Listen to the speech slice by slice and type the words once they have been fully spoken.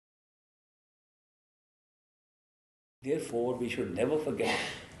Therefore, we should never forget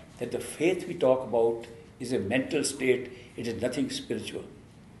that the faith we talk about is a mental state, it is nothing spiritual.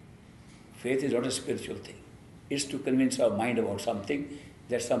 Faith is not a spiritual thing. It's to convince our mind about something,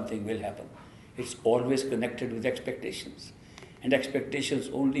 that something will happen. It's always connected with expectations, and expectations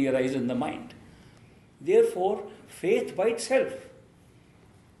only arise in the mind. Therefore, faith by itself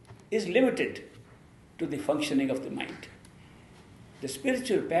is limited to the functioning of the mind. The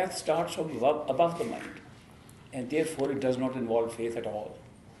spiritual path starts from above the mind, and therefore it does not involve faith at all.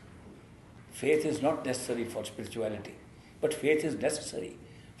 Faith is not necessary for spirituality, but faith is necessary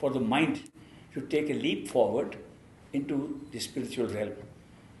for the mind to take a leap forward into the spiritual realm.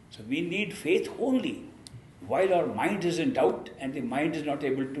 So we need faith only while our mind is in doubt and the mind is not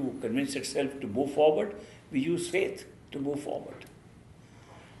able to convince itself to move forward. We use faith to move forward.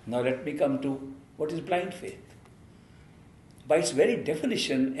 Now let me come to what is blind faith. By its very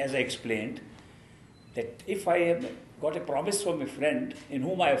definition, as I explained, that if I have got a promise from a friend in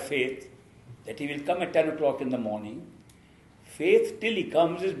whom I have faith that he will come at 10 o'clock in the morning, faith till he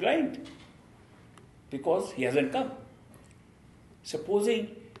comes is blind because he hasn't come.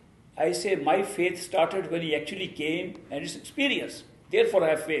 Supposing I say my faith started when he actually came and it's experience, therefore I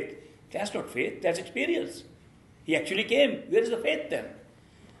have faith. That's not faith, that's experience. He actually came. Where is the faith then?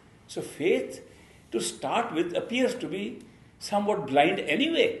 So faith to start with appears to be somewhat blind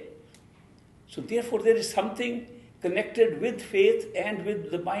anyway. So therefore there is something connected with faith and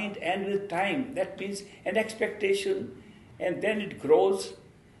with the mind and with time. That means an expectation, and then it grows.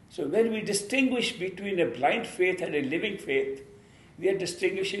 So when we distinguish between a blind faith and a living faith, we are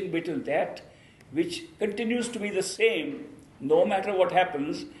distinguishing between that which continues to be the same no matter what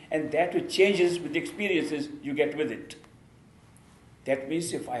happens, and that which changes with the experiences you get with it. That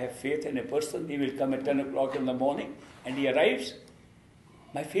means if I have faith in a person, he will come at 10 o'clock in the morning and he arrives,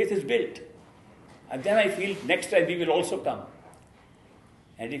 my faith is built. And then I feel next time he will also come.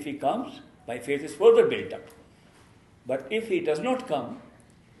 And if he comes, my faith is further built up. But if he does not come,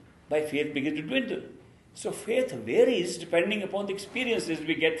 my faith begins to dwindle. So faith varies depending upon the experiences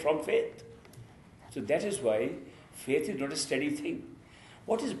we get from faith. So that is why faith is not a steady thing.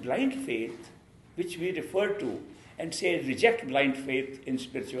 What is blind faith, which we refer to and say reject blind faith in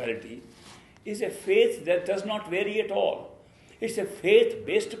spirituality, is a faith that does not vary at all. It's a faith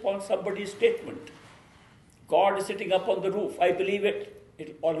based upon somebody's statement. God is sitting up on the roof. I believe it.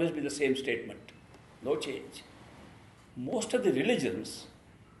 It will always be the same statement. No change. Most of the religions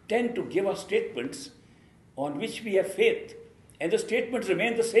tend to give us statements on which we have faith, and the statements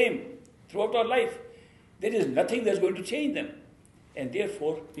remain the same throughout our life. There is nothing that's going to change them, and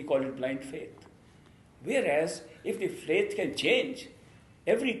therefore we call it blind faith. Whereas if the faith can change,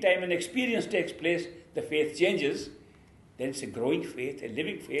 every time an experience takes place, the faith changes, then it's a growing faith, a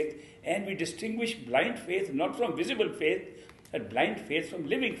living faith, and we distinguish blind faith not from visible faith, but blind faith from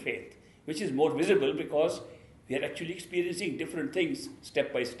living faith, which is more visible because we are actually experiencing different things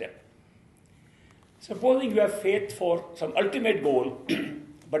step by step. Supposing you have faith for some ultimate goal,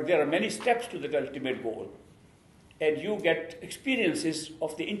 but there are many steps to that ultimate goal, and you get experiences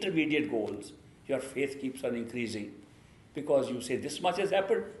of the intermediate goals, your faith keeps on increasing because you say this much has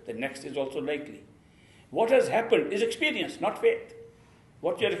happened, the next is also likely. What has happened is experience, not faith.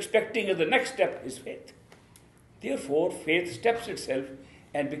 What you are expecting as the next step is faith. Therefore, faith steps itself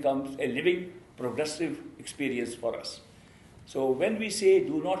and becomes a living, progressive experience for us. So when we say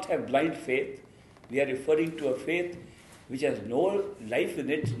do not have blind faith, we are referring to a faith which has no life in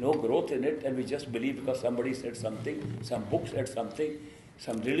it, no growth in it, and we just believe because somebody said something, some book said something,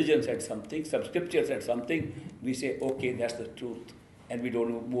 some religion said something, some scripture said something, we say, okay, that's the truth, and we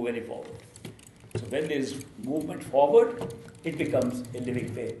don't move any forward. So when there is movement forward, it becomes a living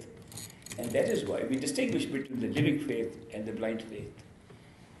faith. And that is why we distinguish between the living faith and the blind faith.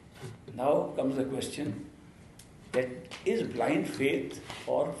 Now comes the question that is blind faith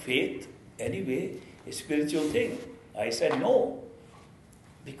or faith anyway a spiritual thing? I said no,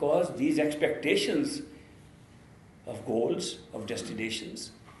 because these expectations of goals, of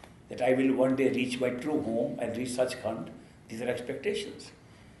destinations, that I will one day reach my true home and reach Sachkhand, these are expectations.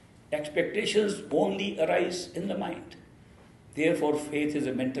 Expectations only arise in the mind. Therefore, faith is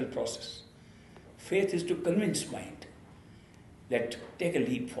a mental process. Faith is to convince mind that take a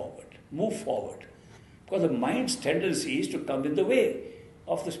leap forward, move forward. Because the mind's tendency is to come in the way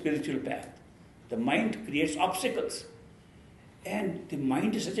of the spiritual path. The mind creates obstacles. And the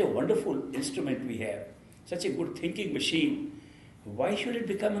mind is such a wonderful instrument we have, such a good thinking machine. Why should it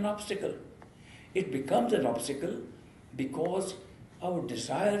become an obstacle? It becomes an obstacle because our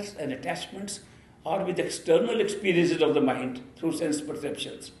desires and attachments are with external experiences of the mind through sense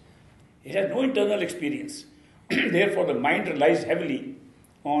perceptions. It has no internal experience. Therefore, the mind relies heavily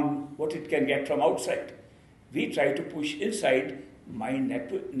on what it can get from outside. We try to push inside. Mind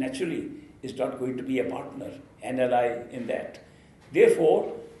naturally is not going to be a partner, an ally in that.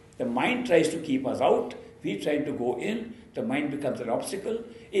 Therefore, the mind tries to keep us out. We try to go in. The mind becomes an obstacle.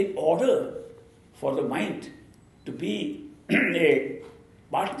 In order for the mind to be a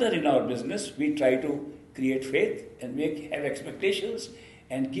partner in our business, we try to create faith and have expectations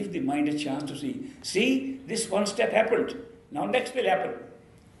and give the mind a chance to see, this one step happened, now next will happen.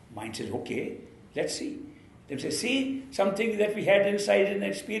 Mind says, okay, let's see. They say, see, something that we had inside in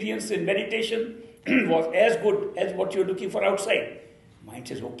experience in meditation was as good as what you're looking for outside. Mind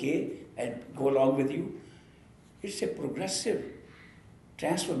says, okay, I'll go along with you. It's a progressive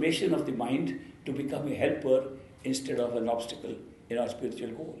transformation of the mind to become a helper instead of an obstacle in our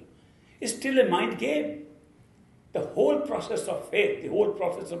spiritual goal. It's still a mind game. The whole process of faith, the whole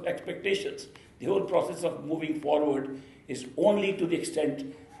process of expectations, the whole process of moving forward is only to the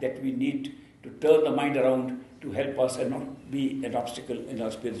extent that we need to turn the mind around to help us and not be an obstacle in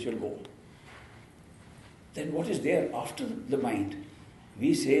our spiritual goal. Then what is there after the mind?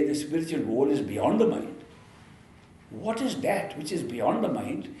 We say the spiritual goal is beyond the mind. What is that which is beyond the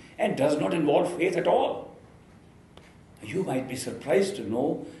mind and does not involve faith at all? You might be surprised to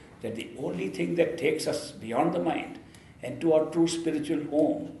know that the only thing that takes us beyond the mind and to our true spiritual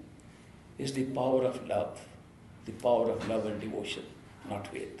home is the power of love and devotion, not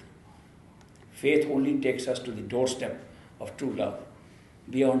faith. Faith only takes us to the doorstep of true love.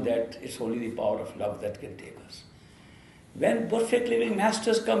 Beyond that, it's only the power of love that can take us. When perfect living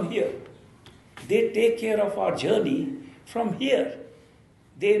masters come here, they take care of our journey from here.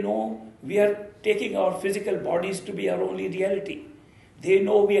 They know we are taking our physical bodies to be our only reality. They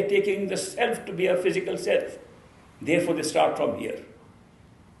know we are taking the self to be our physical self. Therefore, they start from here.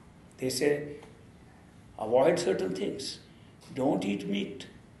 They say, avoid certain things. Don't eat meat.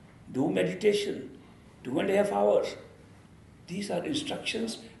 Do meditation. 2.5 hours. These are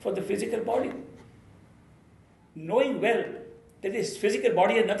instructions for the physical body. Knowing well that this physical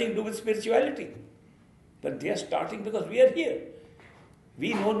body has nothing to do with spirituality. But they are starting because we are here.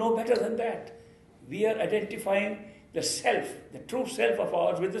 We know no better than that. We are identifying the self, the true self of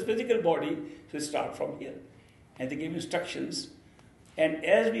ours with this physical body, so we start from here. And they give instructions, and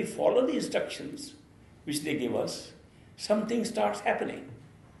as we follow the instructions which they give us, something starts happening.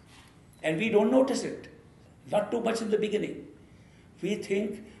 And we don't notice it, not too much in the beginning. We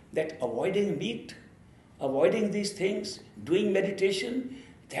think that avoiding meat, avoiding these things, doing meditation,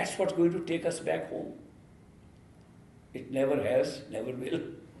 that's what's going to take us back home. It never has, never will.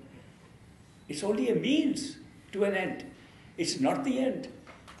 It's only a means to an end. It's not the end.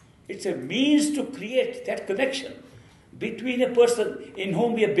 It's a means to create that connection between a person in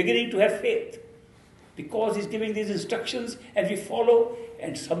whom we are beginning to have faith, because he's giving these instructions and we follow,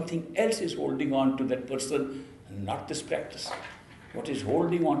 and something else is holding on to that person, not this practice. What is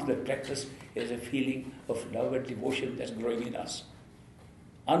holding on to that practice is a feeling of love and devotion that's growing in us.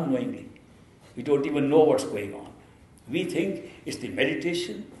 Unknowingly. We don't even know what's going on. We think it's the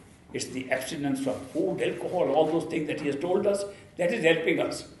meditation, it's the abstinence from food, alcohol, all those things that he has told us, that is helping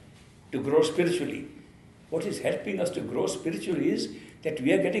us to grow spiritually. What is helping us to grow spiritually is that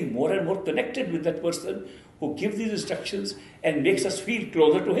we are getting more and more connected with that person who gives these instructions and makes us feel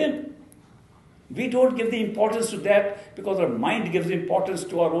closer to him. We don't give the importance to that because our mind gives importance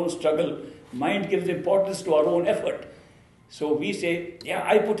to our own struggle. Mind gives importance to our own effort. So we say, yeah,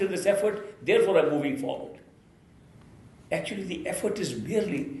 I put in this effort, therefore I'm moving forward. Actually, the effort is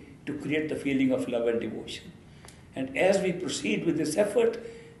merely to create the feeling of love and devotion. And as we proceed with this effort,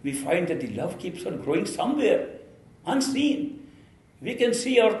 we find that the love keeps on growing somewhere, unseen. We can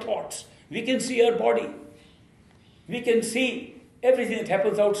see our thoughts. We can see our body. We can see everything that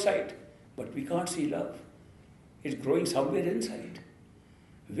happens outside. But we can't see love. It's growing somewhere inside.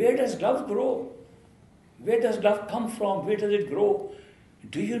 Where does love grow? Where does love come from? Where does it grow?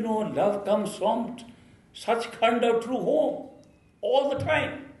 Do you know love comes from Sachkhand, our true home, all the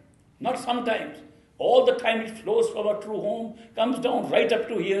time, not sometimes. All the time it flows from our true home, comes down right up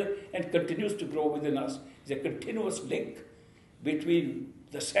to here and continues to grow within us. It's a continuous link between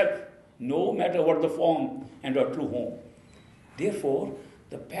the self, no matter what the form, and our true home. Therefore,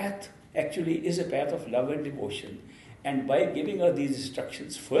 the path actually is a path of love and devotion. And by giving us these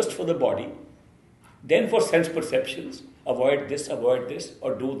instructions, first for the body, then for sense perceptions, avoid this,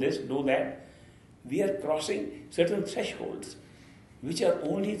 or do this, do that, we are crossing certain thresholds, which are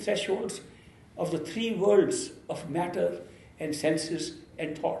only thresholds of the three worlds of matter and senses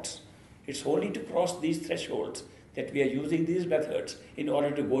and thoughts. It's only to cross these thresholds that we are using these methods in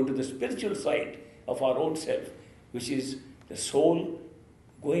order to go to the spiritual side of our own self, which is the soul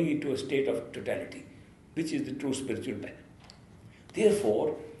going into a state of totality, which is the true spiritual path.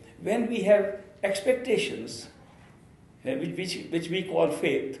 Therefore, when we have expectations, which we call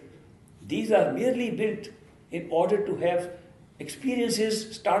faith, these are merely built in order to have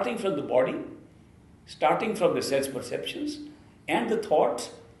experiences starting from the body, starting from the sense perceptions and the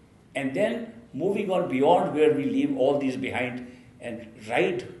thoughts, and then moving on beyond where we leave all these behind and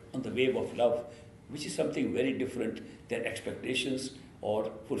ride on the wave of love, which is something very different than expectations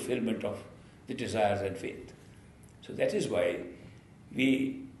or fulfillment of the desires and faith. So that is why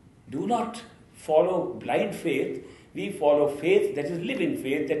we do not follow blind faith, we follow faith that is living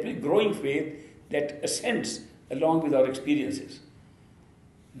faith, that is growing faith, that ascends along with our experiences.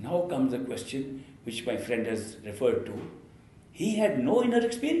 Now comes the question which my friend has referred to. He had no inner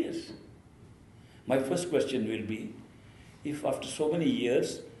experience. My first question will be, if after so many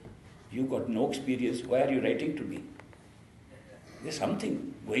years you got no experience, why are you writing to me? There's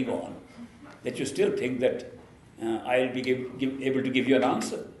something going on that you still think that I'll be able to give you an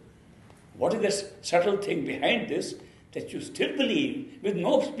answer. What is the subtle thing behind this that you still believe with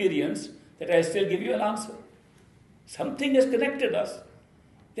no experience that I'll still give you an answer? Something has connected us.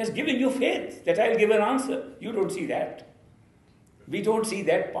 That's giving you faith that I'll give an answer. You don't see that. We don't see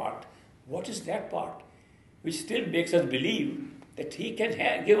that part. What is that part which still makes us believe that he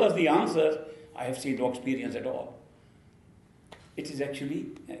can give us the answer? I have seen no experience at all. It is actually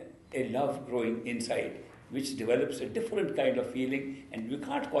a love growing inside, which develops a different kind of feeling, and we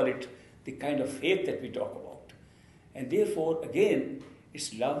can't call it the kind of faith that we talk about. And therefore, again,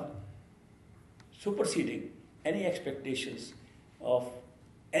 it's love superseding any expectations of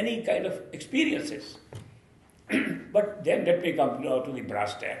any kind of experiences. But then let me come now to the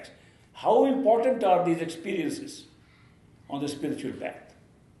brass tacks. How important are these experiences on the spiritual path?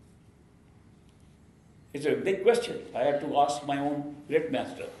 It's a big question. I had to ask my own great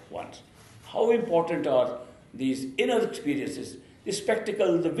master once. How important are these inner experiences, the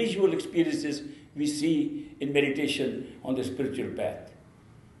spectacle, the visual experiences we see in meditation on the spiritual path?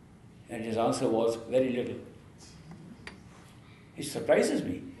 And his answer was very little. It surprises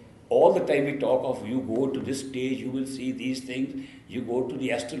me. All the time we talk of you go to this stage, you will see these things. You go to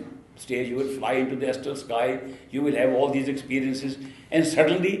the astral stage, you will fly into the astral sky. You will have all these experiences. And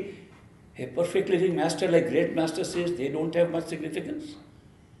suddenly, a perfect living master like great master says they don't have much significance.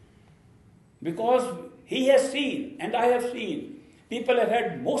 Because he has seen, and I have seen, people have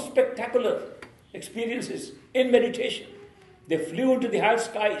had most spectacular experiences in meditation. They flew into the high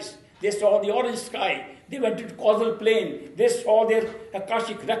skies. They saw the orange sky. They went to the causal plane. They saw their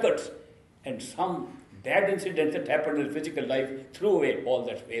Akashic records. And some bad incident that happened in physical life threw away all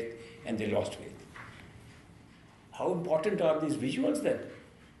that faith and they lost faith. How important are these visuals then?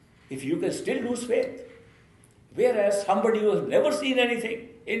 If you can still lose faith. Whereas somebody who has never seen anything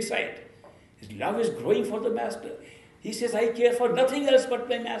inside, his love is growing for the master. He says, I care for nothing else but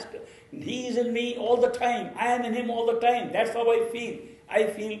my master. He is in me all the time. I am in him all the time. That's how I feel. I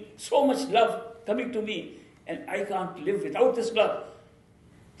feel so much love coming to me, and I can't live without this love.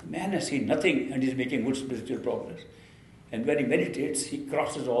 The man has seen nothing and is making good spiritual progress. And when he meditates, he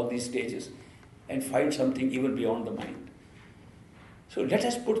crosses all these stages and finds something even beyond the mind. So let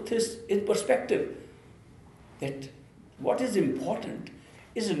us put this in perspective, that what is important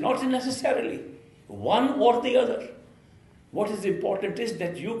is not necessarily one or the other. What is important is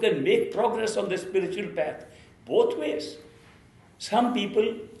that you can make progress on the spiritual path both ways. Some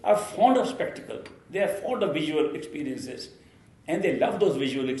people are fond of spectacle. They are fond of visual experiences. And they love those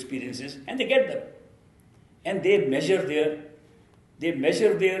visual experiences and they get them. And they measure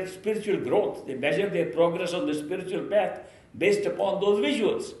their spiritual growth. They measure their progress on the spiritual path based upon those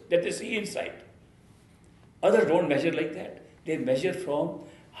visuals that they see inside. Others don't measure like that. They measure from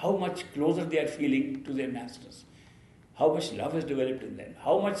how much closer they are feeling to their masters. How much love has developed in them.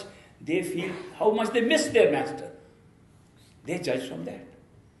 How much they feel, how much they miss their master. They judge from that.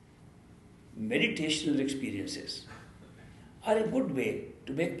 Meditational experiences are a good way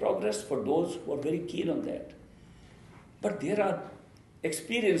to make progress for those who are very keen on that. But there are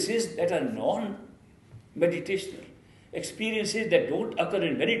experiences that are non-meditational. Experiences that don't occur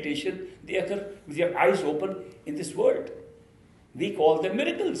in meditation, they occur with your eyes open in this world. We call them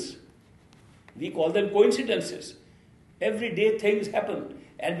miracles. We call them coincidences. Everyday things happen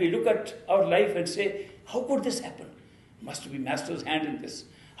and we look at our life and say, how could this happen? Must be Master's hand in this.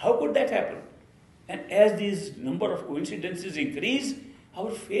 How could that happen? And as these number of coincidences increase, our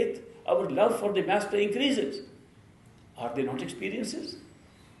faith, our love for the Master increases. Are they not experiences?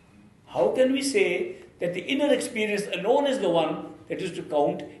 How can we say that the inner experience alone is the one that is to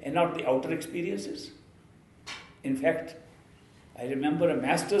count and not the outer experiences. In fact, I remember a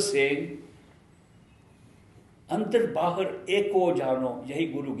master saying, Andar bahar eko jano, yahi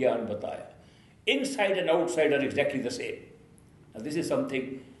guru gyan bataya. Inside and outside are exactly the same. Now this is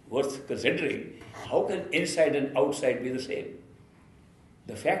something worth considering. How can inside and outside be the same?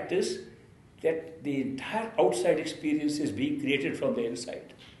 The fact is that the entire outside experience is being created from the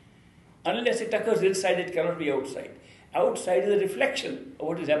inside. Unless it occurs inside, it cannot be outside. Outside is a reflection of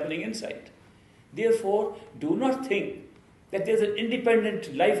what is happening inside. Therefore, do not think that there's an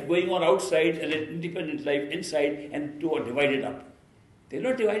independent life going on outside and an independent life inside, and two are divided up. They're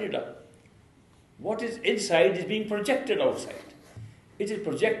not divided up. What is inside is being projected outside. It is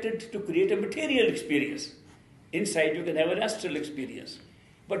projected to create a material experience. Inside you can have an astral experience,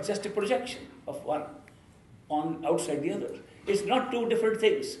 but just a projection of one on outside the other. It's not two different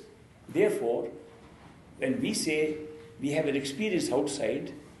things. Therefore, when we say we have an experience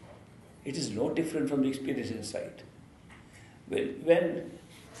outside, it is no different from the experience inside. Well,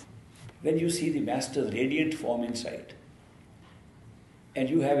 when you see the Master's radiant form inside, and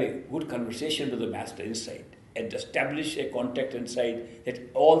you have a good conversation with the Master inside, and establish a contact inside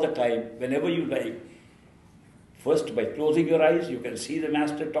that all the time, whenever you like, first by closing your eyes, you can see the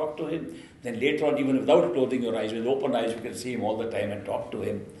Master, talk to him, then later on, even without closing your eyes, with open eyes, you can see him all the time and talk to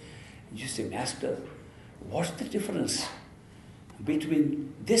him. You say, Master, what's the difference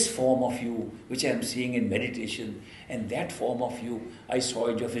between this form of you, which I am seeing in meditation, and that form of you I saw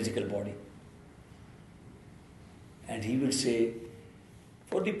in your physical body? And he will say,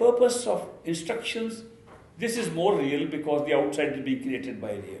 for the purpose of instructions, this is more real because the outside is being created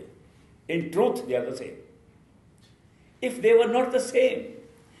by real. In truth, they are the same. If they were not the same,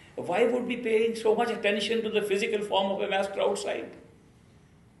 why would we be paying so much attention to the physical form of a Master outside?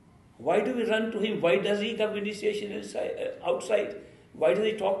 Why do we run to him? Why does he give initiation outside? Why does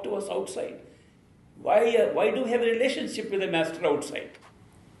he talk to us outside? Why do we have a relationship with a Master outside?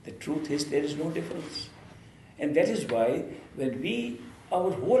 The truth is there is no difference. And that is why when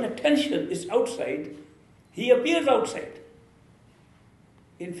our whole attention is outside, he appears outside.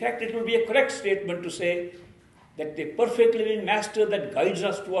 In fact, it will be a correct statement to say that the perfect living Master that guides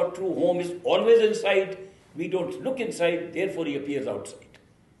us to our true home is always inside. We don't look inside, therefore he appears outside.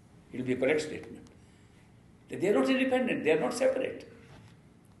 It will be a correct statement. They are not independent, they are not separate.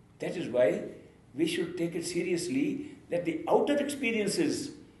 That is why we should take it seriously that the outer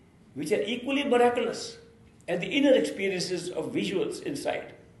experiences, which are equally miraculous, and the inner experiences of visuals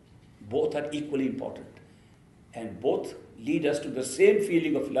inside, both are equally important. And both lead us to the same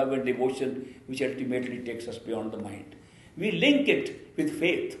feeling of love and devotion, which ultimately takes us beyond the mind. We link it with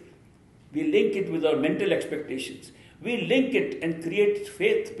faith. We link it with our mental expectations. We link it and create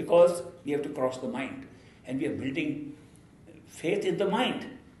faith because we have to cross the mind. And we are building faith in the mind,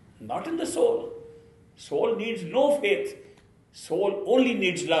 not in the soul. Soul needs no faith. Soul only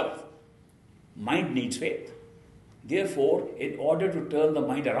needs love. Mind needs faith. Therefore, in order to turn the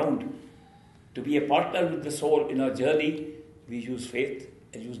mind around, to be a partner with the soul in our journey, we use faith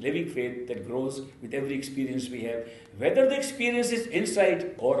and use living faith that grows with every experience we have. Whether the experience is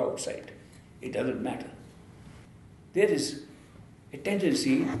inside or outside, it doesn't matter. There is a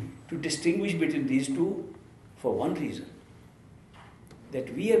tendency to distinguish between these two for one reason.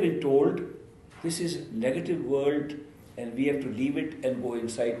 That we have been told this is negative world and we have to leave it and go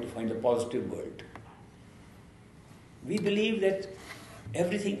inside to find a positive world. We believe that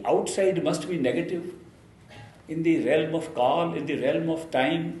everything outside must be negative. In the realm of Kal, in the realm of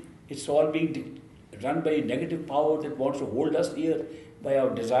time, it's all being run by a negative power that wants to hold us here by our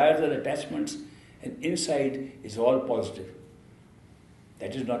desires and attachments, and inside is all positive.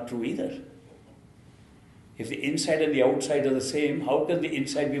 That is not true either. If the inside and the outside are the same, how can the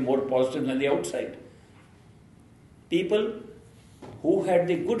inside be more positive than the outside? People who had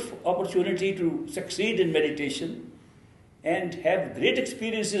the good opportunity to succeed in meditation and have great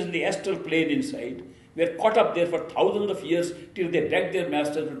experiences in the astral plane inside, were caught up there for thousands of years till they begged their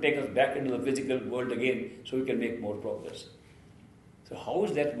master to take us back into the physical world again so we can make more progress. So how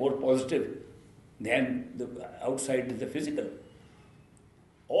is that more positive than the outside is the physical?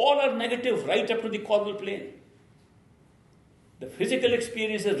 All are negative right up to the causal plane. The physical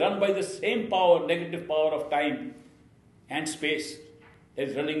experience is run by the same power, negative power of time and space, that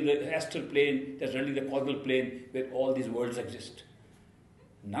is running the astral plane, that is running the causal plane where all these worlds exist.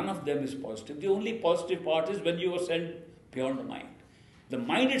 None of them is positive. The only positive part is when you ascend beyond the mind. The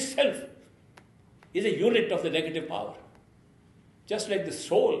mind itself is a unit of the negative power. Just like the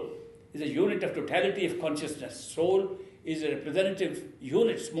soul is a unit of totality of consciousness. Soul is a representative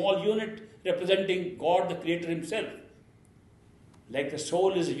unit, small unit representing God, the Creator Himself. Like the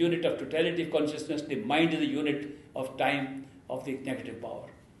soul is a unit of totality of consciousness, the mind is a unit of time of the negative power.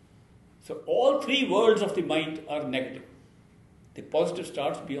 So all three worlds of the mind are negative. The positive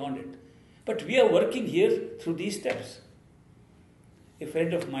starts beyond it. But we are working here through these steps. A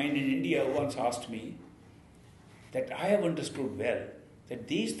friend of mine in India once asked me that I have understood well that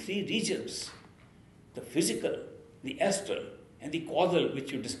these three regions, the physical, the astral, and the causal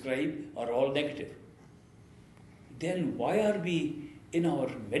which you describe, are all negative. Then why are we in our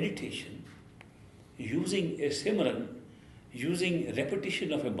meditation using a simran, using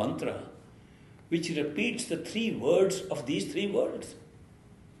repetition of a mantra which repeats the three words of these three worlds?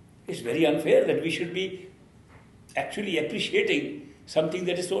 It's very unfair that we should be actually appreciating something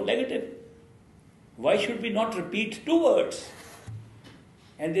that is so negative. Why should we not repeat two words?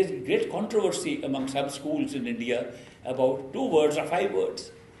 And there's great controversy among some schools in India about 2 words or 5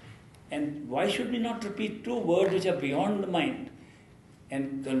 words. And why should we not repeat 2 words which are beyond the mind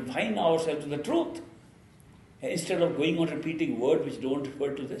and confine ourselves to the truth instead of going on repeating words which don't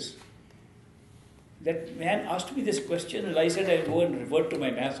refer to this? That man asked me this question and I said I'll go and revert to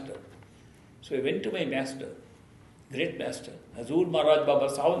my master. So I went to my master, great master, Hazur Maharaj Baba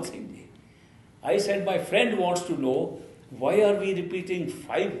Sawan Singh Ji. I said, my friend wants to know why are we repeating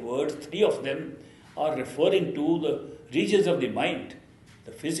 5 words, 3 of them are referring to the regions of the mind,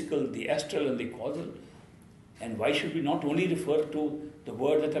 the physical, the astral and the causal. And why should we not only refer to the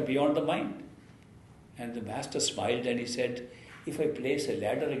words that are beyond the mind? And the master smiled and he said, if I place a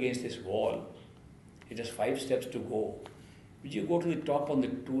ladder against this wall, it has 5 steps to go. Would you go to the top on the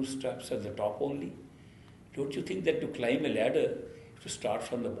 2 steps at the top only? Don't you think that to climb a ladder, you have to start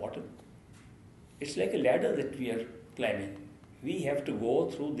from the bottom? It's like a ladder that we are climbing. We have to go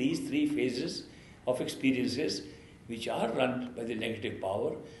through these 3 phases of experiences which are run by the negative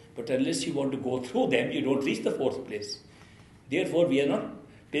power, but unless you want to go through them, you don't reach the 4th place. Therefore, we are not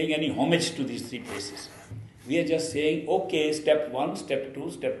paying any homage to these 3 places. We are just saying, okay, step 1, step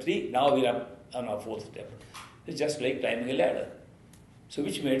 2, step 3, now we are on our 4th step. It's just like climbing a ladder. So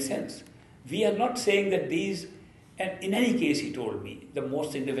which made sense. We are not saying that these, and in any case, he told me, the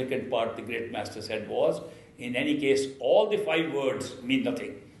most significant part the great master said was, in any case, all the 5 words mean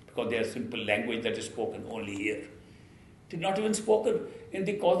nothing because they are simple language that is spoken only here. It is not even spoken in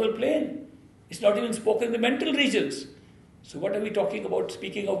the causal plane. It's not even spoken in the mental regions. So what are we talking about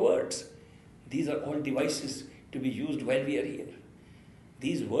speaking of words? These are all devices to be used while we are here.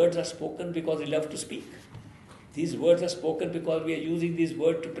 These words are spoken because we love to speak. These words are spoken because we are using these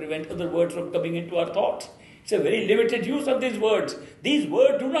words to prevent other words from coming into our thoughts. It's a very limited use of these words. These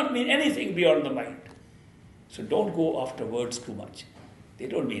words do not mean anything beyond the mind. So don't go after words too much. They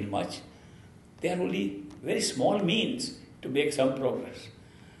don't mean much. They are only very small means to make some progress.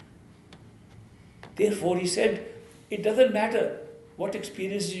 Therefore, he said, it doesn't matter what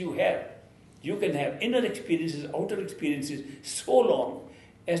experiences you have. You can have inner experiences, outer experiences, so long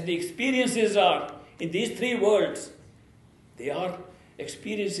as the experiences are in these 3 worlds. They are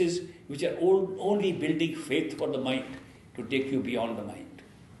experiences which are only building faith for the mind to take you beyond the mind.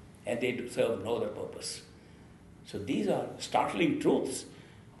 And they serve no other purpose. So these are startling truths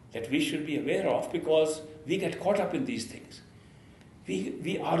that we should be aware of because we get caught up in these things.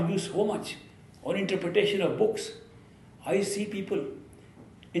 We argue so much on interpretation of books. I see people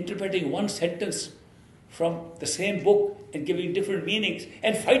interpreting one sentence from the same book and giving different meanings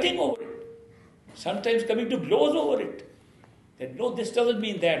and fighting over it. Sometimes coming to blows over it. That no, this doesn't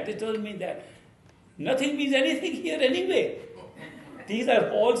mean that, this doesn't mean that. Nothing means anything here anyway. These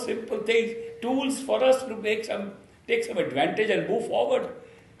are all simple things, tools for us to take some advantage and move forward.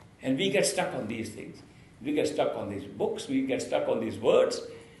 And we get stuck on these things. We get stuck on these books, we get stuck on these words.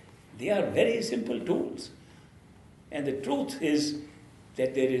 They are very simple tools. And the truth is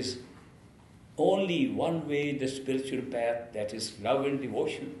that there is only one way in the spiritual path, that is love and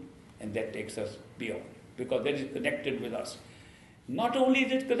devotion, and that takes us beyond, because that is connected with us. Not only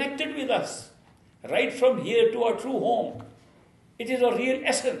is it connected with us, right from here to our true home, it is our real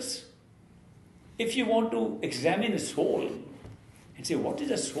essence. If you want to examine a soul and say, what is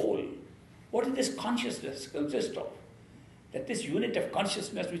a soul? What does this consciousness consist of? That this unit of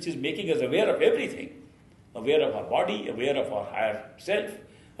consciousness which is making us aware of everything, aware of our body, aware of our higher self,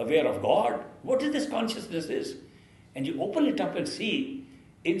 aware of God. What is this consciousness is? And you open it up and see,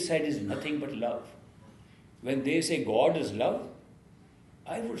 inside is nothing but love. When they say God is love,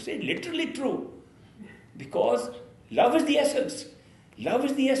 I would say literally true. Because love is the essence. Love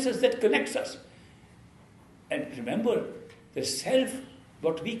is the essence that connects us. And remember, the self,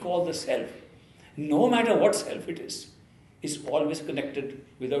 what we call the self, no matter what self it is, is always connected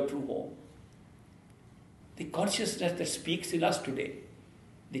with our true home. The consciousness that speaks in us today,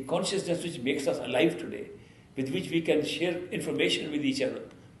 the consciousness which makes us alive today, with which we can share information with each other,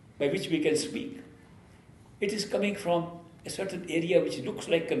 by which we can speak, it is coming from a certain area which looks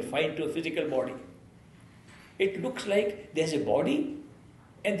like confined to a physical body. It looks like there's a body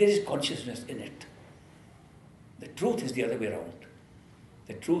and there is consciousness in it. The truth is the other way around.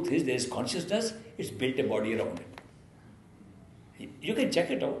 The truth is there is consciousness, it's built a body around it. You can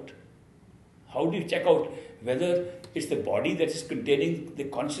check it out. How do you check out whether it's the body that is containing the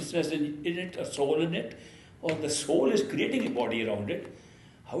consciousness in it, a soul in it, or the soul is creating a body around it?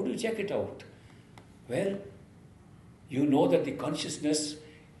 How do you check it out? Well, you know that the consciousness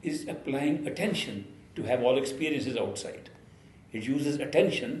is applying attention to have all experiences outside. It uses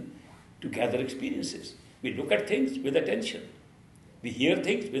attention to gather experiences. We look at things with attention. We hear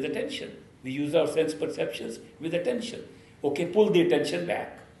things with attention. We use our sense perceptions with attention. Okay, pull the attention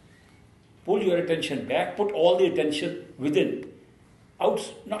back. Pull your attention back. Put all the attention within.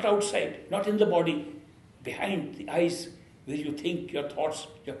 Not outside, not in the body, behind the eyes where you think your thoughts,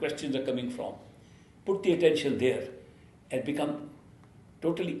 your questions are coming from. Put the attention there and become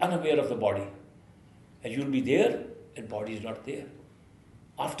totally unaware of the body. And you'll be there and body is not there.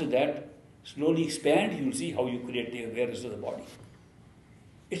 After that, slowly expand, you'll see how you create the awareness of the body.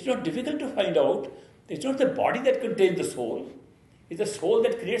 It's not difficult to find out. It's not the body that contains the soul. It's the soul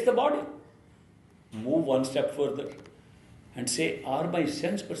that creates the body. Move one step further and say, are my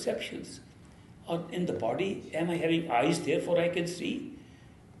sense perceptions in the body? Am I having eyes, therefore I can see?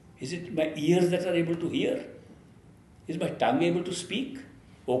 Is it my ears that are able to hear? Is my tongue able to speak?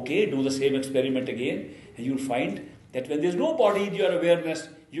 Okay, do the same experiment again, and you'll find that when there's no body in your awareness,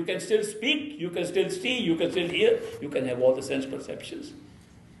 you can still speak, you can still see, you can still hear, you can have all the sense perceptions.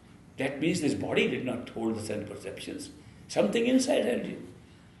 That means this body did not hold the sense perceptions. Something inside held you.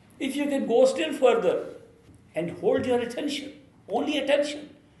 If you can go still further and hold your attention, only attention,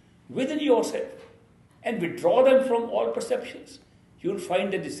 within yourself, and withdraw them from all perceptions, you'll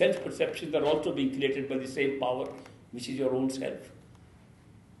find that the sense perceptions are also being created by the same power, which is your own self.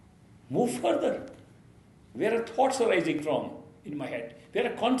 Move further. Where are thoughts arising from in my head? Where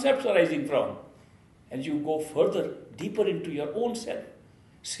are concepts arising from? And you go further, deeper into your own self.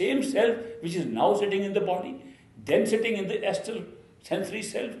 Same self which is now sitting in the body, then sitting in the astral sensory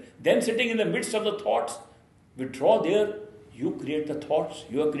self, then sitting in the midst of the thoughts. Withdraw there, you create the thoughts,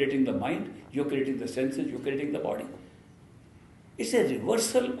 you are creating the mind, you are creating the senses, you are creating the body. It's a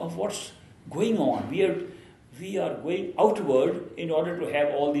reversal of what's going on. We are going outward in order to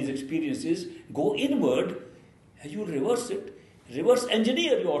have all these experiences. Go inward and you reverse it. Reverse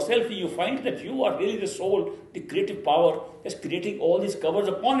engineer yourself and you find that you are really the soul, the creative power that's creating all these covers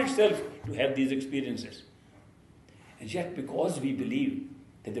upon itself to have these experiences. And yet because we believe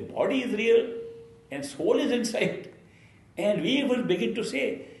that the body is real and soul is inside, and we will begin to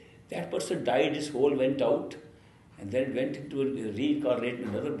say, that person died, his soul went out, and then went into a reincarnate in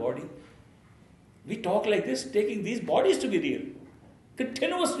another body. We talk like this, taking these bodies to be real.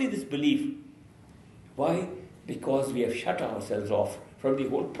 Continuously this belief. Why? Because we have shut ourselves off from the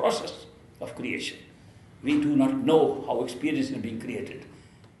whole process of creation. We do not know how experience is being created.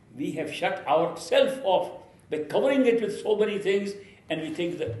 We have shut ourselves off by covering it with so many things, and we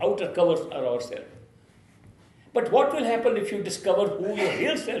think the outer covers are ourselves. But what will happen if you discover who your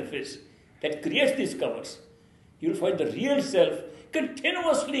real self is that creates these covers? You'll find the real self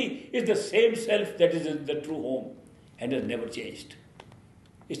continuously is the same self that is in the true home and has never changed.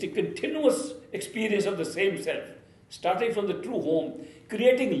 It's the continuous experience of the same self, starting from the true home,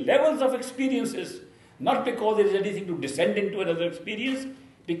 creating levels of experiences, not because there is anything to descend into another experience,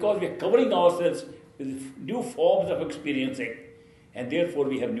 because we are covering ourselves with new forms of experiencing, and therefore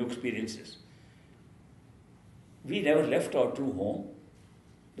we have new experiences. We never left our true home.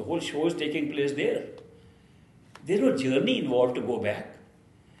 The whole show is taking place there. There's no journey involved to go back.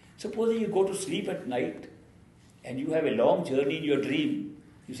 Supposing you go to sleep at night and you have a long journey in your dream,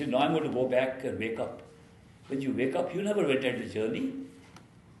 you say, no, I'm going to go back and wake up. When you wake up, you never went on a journey.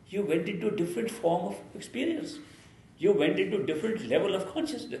 You went into a different form of experience. You went into a different level of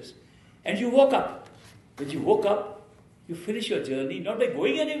consciousness. And you woke up. When you woke up, you finish your journey, not by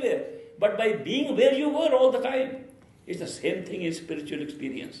going anywhere, but by being where you were all the time. It's the same thing in spiritual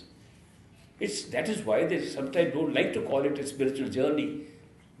experience. That is why they sometimes don't like to call it a spiritual journey.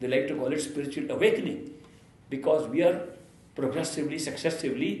 They like to call it spiritual awakening. Because we are progressively,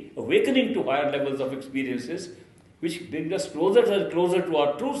 successively awakening to higher levels of experiences, which bring us closer and closer to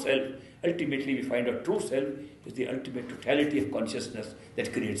our true self. Ultimately, we find our true self is the ultimate totality of consciousness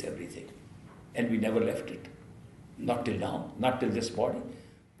that creates everything. And we never left it. Not till now, not till this body.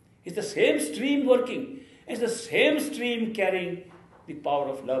 It's the same stream working. It's the same stream carrying the power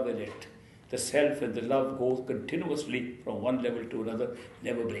of love in it. The self and the love go continuously from one level to another,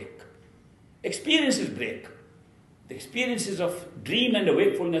 never break. Experiences break. The experiences of dream and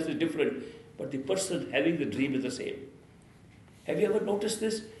wakefulness is different, but the person having the dream is the same. Have you ever noticed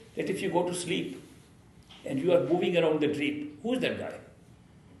this? That if you go to sleep and you are moving around the dream, who is that guy?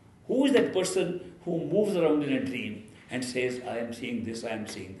 Who is that person who moves around in a dream and says, I am seeing this, I am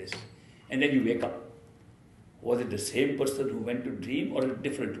seeing this? And then you wake up. Was it the same person who went to dream or a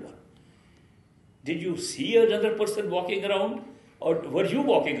different one? Did you see another person walking around or were you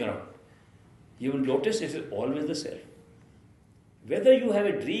walking around? You will notice it is always the self. Whether you have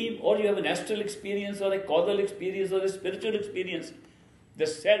a dream or you have an astral experience or a causal experience or a spiritual experience, the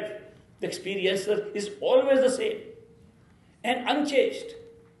self, the experiencer is always the same and unchanged.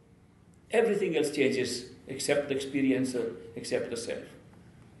 Everything else changes except the experiencer, except the self.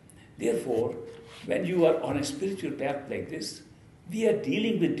 Therefore, when you are on a spiritual path like this, we are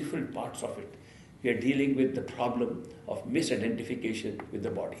dealing with different parts of it. We are dealing with the problem of misidentification with the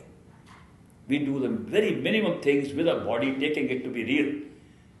body. We do the very minimum things with our body, taking it to be real.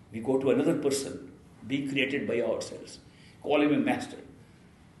 We go to another person, be created by ourselves. Call him a master.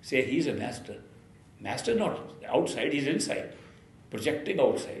 Say he's a master. Master not outside, he's inside. Projecting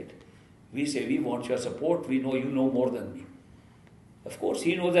outside. We say, we want your support, we know you know more than me. Of course,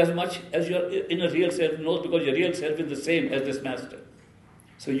 he knows as much as your inner real self knows, because your real self is the same as this master.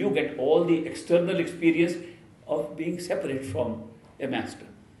 So you get all the external experience of being separate from a master.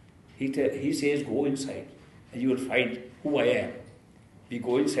 He says, go inside and you will find who I am. We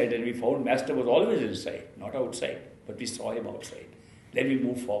go inside and we found master was always inside, not outside, but we saw him outside. Then we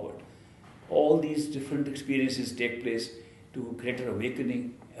move forward. All these different experiences take place to greater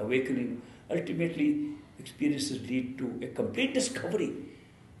awakening. Ultimately, experiences lead to a complete discovery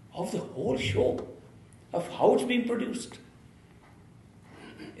of the whole show, of how it's being produced.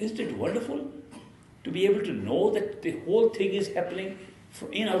 Isn't it wonderful to be able to know that the whole thing is happening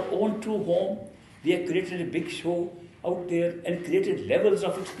in our own true home? We have created a big show out there and created levels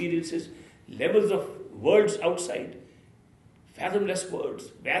of experiences, levels of worlds outside, fathomless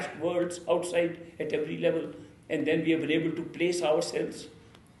worlds, vast worlds outside at every level. And then we have been able to place ourselves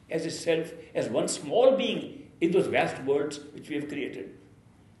as a self, as one small being in those vast worlds which we have created.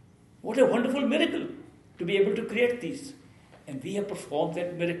 What a wonderful miracle to be able to create these. And we have performed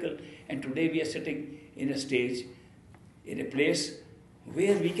that miracle. And today we are sitting in a stage, in a place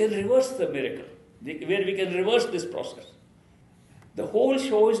where we can reverse the miracle, where we can reverse this process. The whole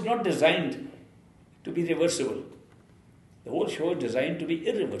show is not designed to be reversible. The whole show is designed to be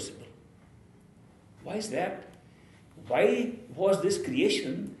irreversible. Why is that? Why was this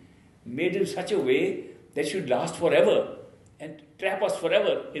creation made in such a way that should last forever and trap us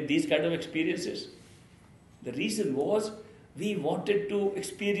forever in these kind of experiences? The reason was we wanted to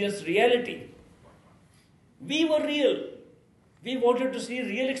experience reality. We were real. We wanted to see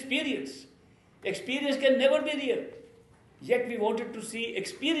real experience. Experience can never be real. Yet we wanted to see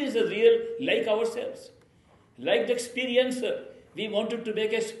experience as real like ourselves. Like the experiencer, we wanted to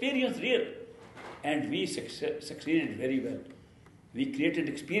make experience real. And we succeeded very well. We created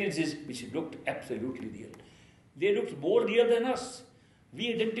experiences which looked absolutely real. They looked more real than us.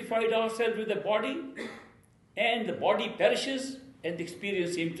 We identified ourselves with the body, and the body perishes, and the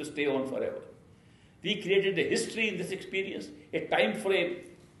experience seems to stay on forever. We created a history in this experience, a time frame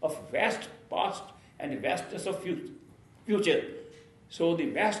of vast past and a vastness of future. So the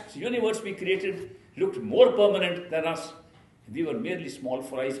vast universe we created looked more permanent than us. We were merely small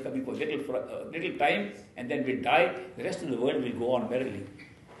fries coming for little time, and then we die. The rest of the world will go on merrily,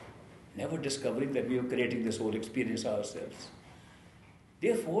 never discovering that we were creating this whole experience ourselves.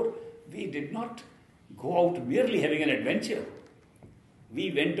 Therefore, we did not go out merely having an adventure.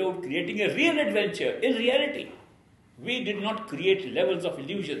 We went out creating a real adventure in reality. We did not create levels of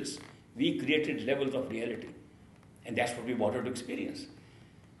illusions. We created levels of reality. And that's what we wanted to experience.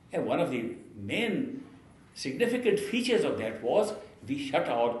 And one of the main significant features of that was we shut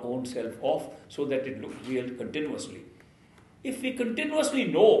our own self off so that it looked real continuously. If we continuously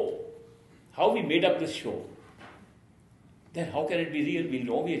know how we made up this show, then how can it be real? We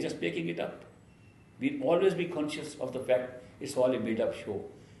know we are just making it up. We'll always be conscious of the fact it's all a made-up show.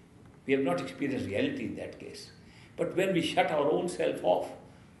 We have not experienced reality in that case. But when we shut our own self off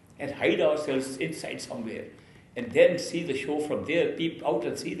and hide ourselves inside somewhere, and then see the show from there, peep out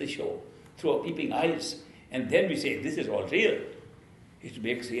and see the show through our peeping eyes, and then we say, this is all real, it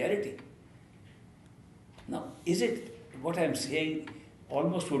makes reality. Now, is it what I'm saying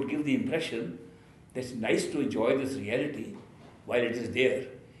almost would give the impression That's nice to enjoy this reality while it is there.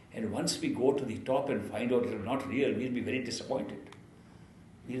 And once we go to the top and find out it is not real, we'll be very disappointed.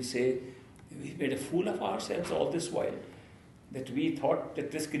 We'll say, we made a fool of ourselves all this while, that we thought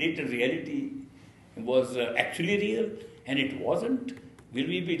that this created reality was actually real, and it wasn't. Will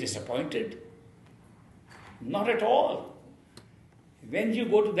we be disappointed? Not at all. When you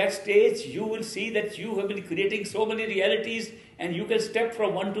go to that stage, you will see that you have been creating so many realities, and you can step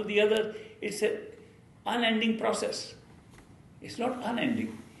from one to the other. It's an unending process. It's not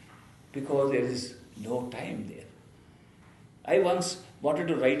unending, because there is no time there. I once wanted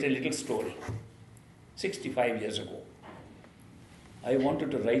to write a little story, 65 years ago. I wanted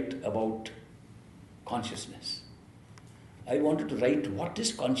to write about consciousness. I wanted to write what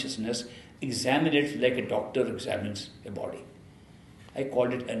is consciousness, examine it like a doctor examines a body. I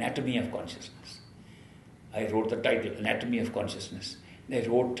called it Anatomy of Consciousness. I wrote the title, Anatomy of Consciousness. And I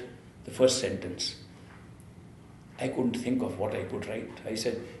wrote the first sentence. I couldn't think of what I could write. I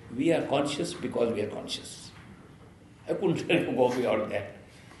said, we are conscious because we are conscious. I couldn't go beyond that.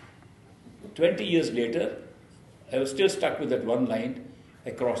 20 years later, I was still stuck with that one line.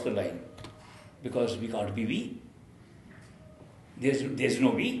 I crossed the line. Because we can't be we. There's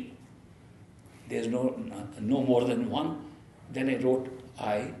no we. There's no more than one. Then I wrote,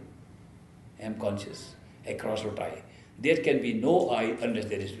 I am conscious. I crossed out I. There can be no I unless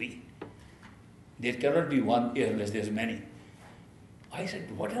there is we. There cannot be one unless there is many. I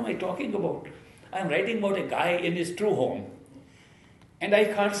said, what am I talking about? I'm writing about a guy in his true home. And I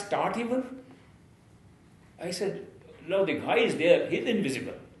can't start even. I said, no, the guy is there. He's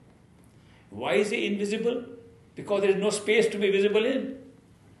invisible. Why is he invisible? Because there is no space to be visible in.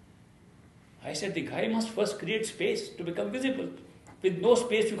 I said, the guy must first create space to become visible. With no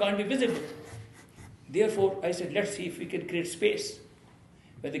space, you can't be visible. Therefore, I said, let's see if we can create space.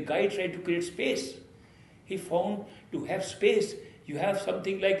 When the guy tried to create space, he found to have space, you have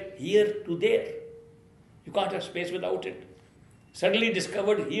something like here to there. You can't have space without it. Suddenly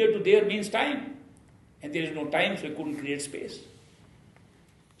discovered here to there means time. And there is no time, so he couldn't create space.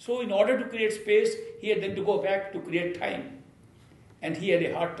 So in order to create space, he had then to go back to create time. And he had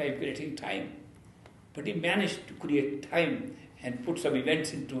a hard time creating time. But he managed to create time and put some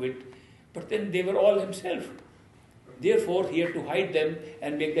events into it. But then they were all himself. Therefore, he had to hide them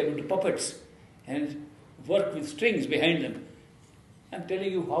and make them into puppets and work with strings behind them. I'm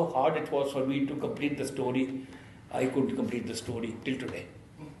telling you how hard it was for me to complete the story. I couldn't complete the story till today.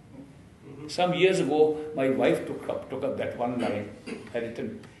 Some years ago, my wife took up that one line I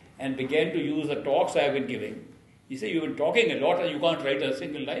written and began to use the talks I have been giving. He said, you've been talking a lot and you can't write a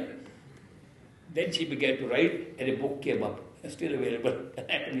single line. Then she began to write and a book came up. It's still available,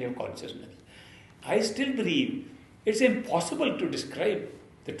 Anatomy of Consciousness. I still believe it's impossible to describe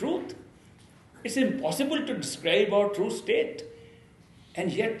the truth. It's impossible to describe our true state.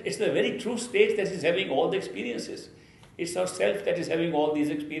 And yet it's the very true state that is having all the experiences. It's our self that is having all these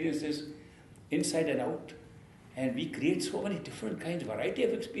experiences inside and out. And we create so many different kinds, variety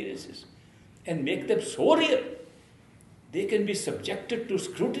of experiences and make them so real. They can be subjected to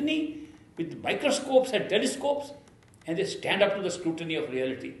scrutiny with microscopes and telescopes, and they stand up to the scrutiny of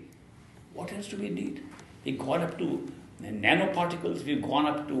reality. What else do we need? We've gone up to nanoparticles, we've gone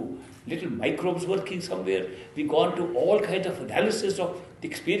up to little microbes working somewhere, we've gone to all kinds of analysis of the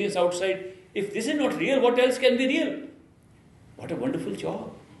experience outside. If this is not real, what else can be real? What a wonderful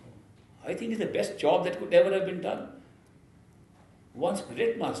job. I think it's the best job that could ever have been done. Once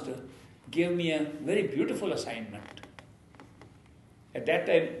Great Master gave me a very beautiful assignment. At that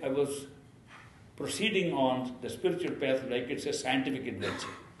time, I was proceeding on the spiritual path like it's a scientific adventure.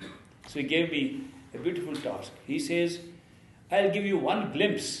 So he gave me a beautiful task. He says, I'll give you one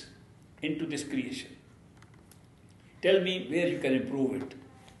glimpse into this creation. Tell me where you can improve it.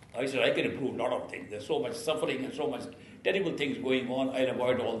 I said, I can improve a lot of things. There's so much suffering and so much terrible things going on. I'll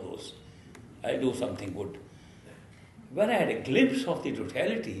avoid all those. I'll do something good. When I had a glimpse of the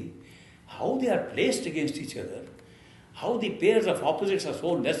totality, how they are placed against each other, how the pairs of opposites are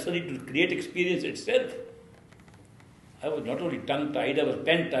so necessary to create experience itself. I was not only tongue-tied, I was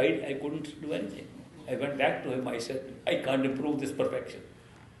pen-tied, I couldn't do anything. I went back to him, I said, I can't improve this perfection.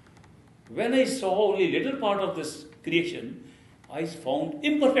 When I saw only little part of this creation, I found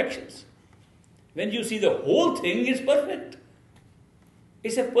imperfections. When you see the whole thing, it's perfect.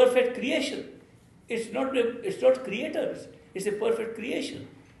 It's a perfect creation. It's not creators, it's a perfect creation.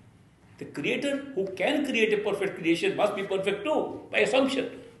 The creator who can create a perfect creation must be perfect too, by assumption.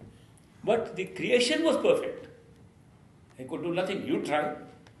 But the creation was perfect. I could do nothing. You try.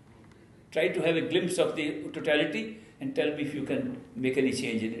 Try to have a glimpse of the totality and tell me if you can make any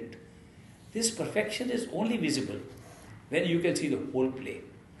change in it. This perfection is only visible when you can see the whole play.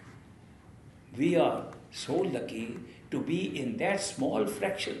 We are so lucky to be in that small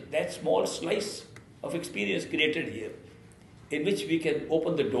fraction, that small slice of experience created here, in which we can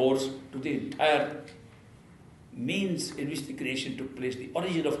open the doors to the entire means in which the creation took place, the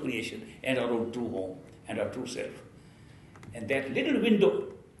origin of creation, and our own true home and our true self. And that little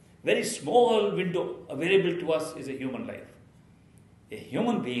window, very small window available to us is a human life. A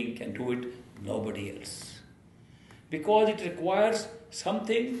human being can do it, nobody else. Because it requires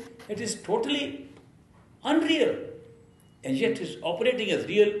something that is totally unreal and yet is operating as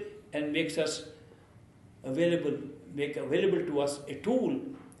real and makes us available, make available to us a tool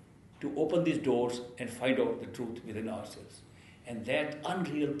to open these doors and find out the truth within ourselves. And that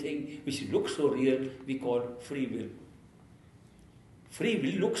unreal thing which looks so real, we call free will. Free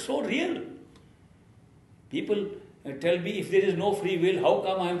will looks so real. People tell me, if there is no free will, how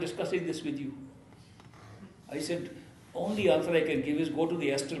come I am discussing this with you? I said, only answer I can give is go to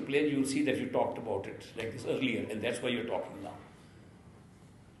the astral plane, you will see that you talked about it like this earlier, and that's why you're talking now.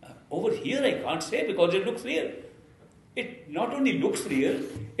 Over here I can't say because it looks real. It not only looks real,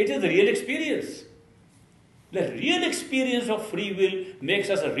 it is the real experience. The real experience of free will makes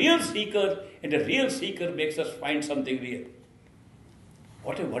us a real seeker, and a real seeker makes us find something real.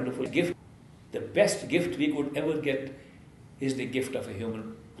 What a wonderful gift. The best gift we could ever get is the gift of a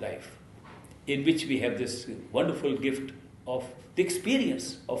human life, in which we have this wonderful gift of the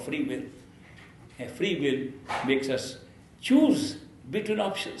experience of free will. And free will makes us choose between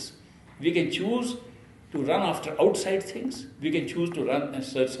options. We can choose to run after outside things. We can choose to run and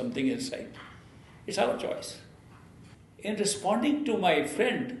search something inside. It's our choice. In responding to my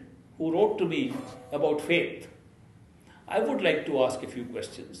friend who wrote to me about faith, I would like to ask a few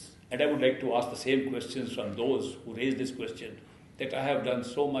questions. And I would like to ask the same questions from those who raised this question, that I have done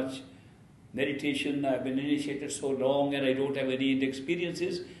so much meditation, I've been initiated so long and I don't have any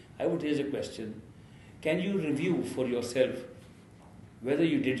experiences. I would raise a question. Can you review for yourself whether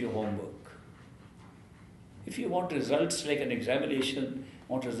you did your homework? If you want results like an examination,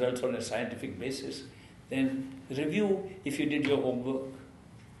 want results on a scientific basis, then review if you did your homework.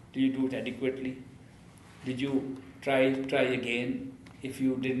 Did you do it adequately? Did you try again if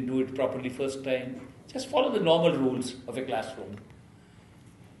you didn't do it properly first time? Just follow the normal rules of a classroom.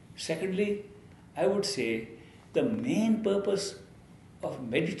 Secondly, I would say the main purpose of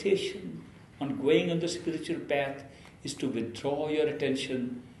meditation on going on the spiritual path is to withdraw your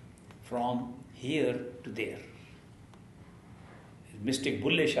attention from here to there. Mystic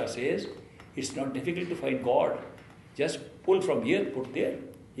Bulle Shah says, it's not difficult to find God. Just pull from here, put there.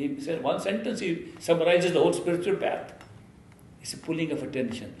 He says one sentence, he summarizes the whole spiritual path. It's a pulling of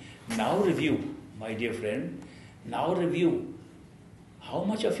attention. Now review, my dear friend, now review how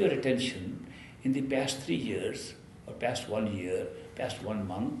much of your attention in the past 3 years, or past 1 year, past 1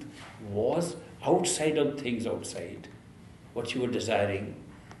 month, was outside of things outside, what you were desiring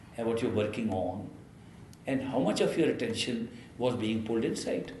and what you're working on, and how much of your attention was being pulled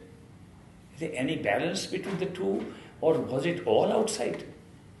inside. Is there any balance between the two, or was it all outside?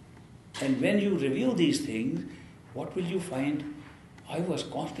 And when you review these things, what will you find? I was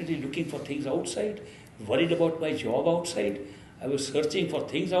constantly looking for things outside, worried about my job outside. I was searching for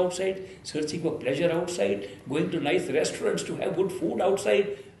things outside, searching for pleasure outside, going to nice restaurants to have good food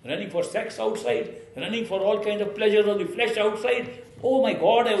outside, running for sex outside, running for all kinds of pleasure of the flesh outside. Oh my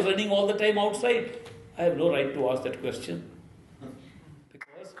God, I was running all the time outside. I have no right to ask that question.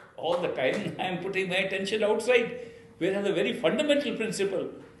 Because all the time I am putting my attention outside, whereas the very fundamental principle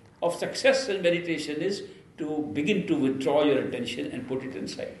of success in meditation is to begin to withdraw your attention and put it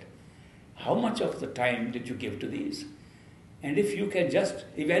inside. How much of the time did you give to these? And if you can just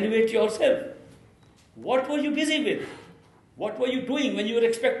evaluate yourself, what were you busy with? What were you doing when you were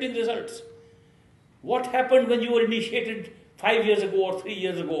expecting results? What happened when you were initiated 5 years ago or 3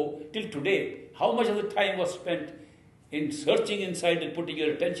 years ago till today? How much of the time was spent in searching inside and putting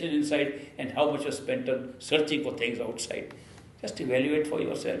your attention inside, and how much was spent on searching for things outside? Just evaluate for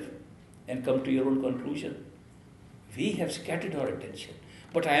yourself and come to your own conclusion. We have scattered our attention,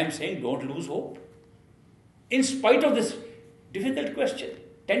 but I am saying don't lose hope. In spite of this difficult question,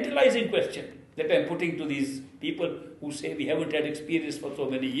 tantalizing question that I am putting to these people who say we haven't had experience for so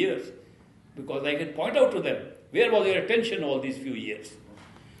many years, because I can point out to them, where was your attention all these few years?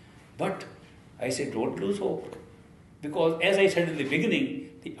 But I say don't lose hope, because as I said in the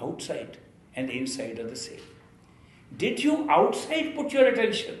beginning, the outside and the inside are the same. Did you outside put your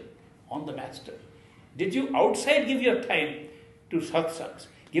attention on the Master? Did you outside give your time to satsangs?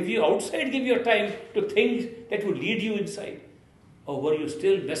 Give your time to things that will lead you inside? or were you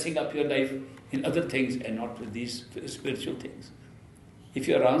still messing up your life in other things and not with these spiritual things? If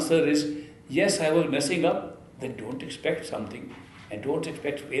your answer is, yes, I was messing up, then don't expect something and don't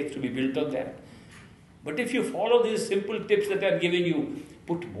expect faith to be built on that. But if you follow these simple tips that I'm giving you,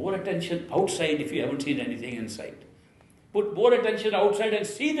 put more attention outside if you haven't seen anything inside. Put more attention outside and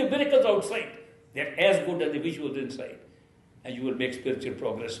see the miracles outside. They're as good as the visuals inside. And you will make spiritual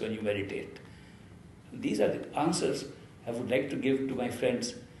progress when you meditate. These are the answers I would like to give to my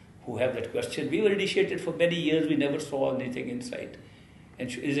friends who have that question. We were initiated for many years, we never saw anything inside. And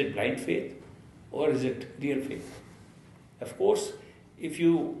is it blind faith or is it real faith? Of course, if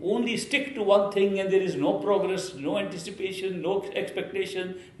you only stick to one thing and there is no progress, no anticipation, no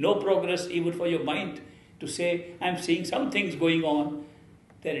expectation, no progress even for your mind to say, I'm seeing some things going on,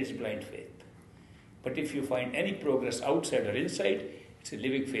 then it's blind faith. But if you find any progress outside or inside, it's a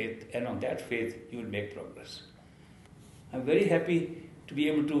living faith, and on that faith you will make progress. I'm very happy to be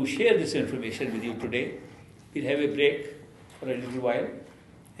able to share this information with you today. We'll have a break for a little while,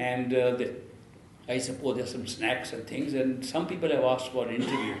 and I suppose there's some snacks and things, and some people have asked for an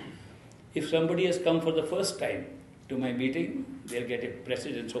interview. If somebody has come for the first time to my meeting, they'll get a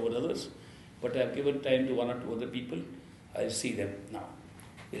precedence over others, but I've given time to one or two other people. I'll see them now.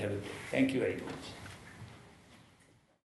 We'll have a break. Thank you very much.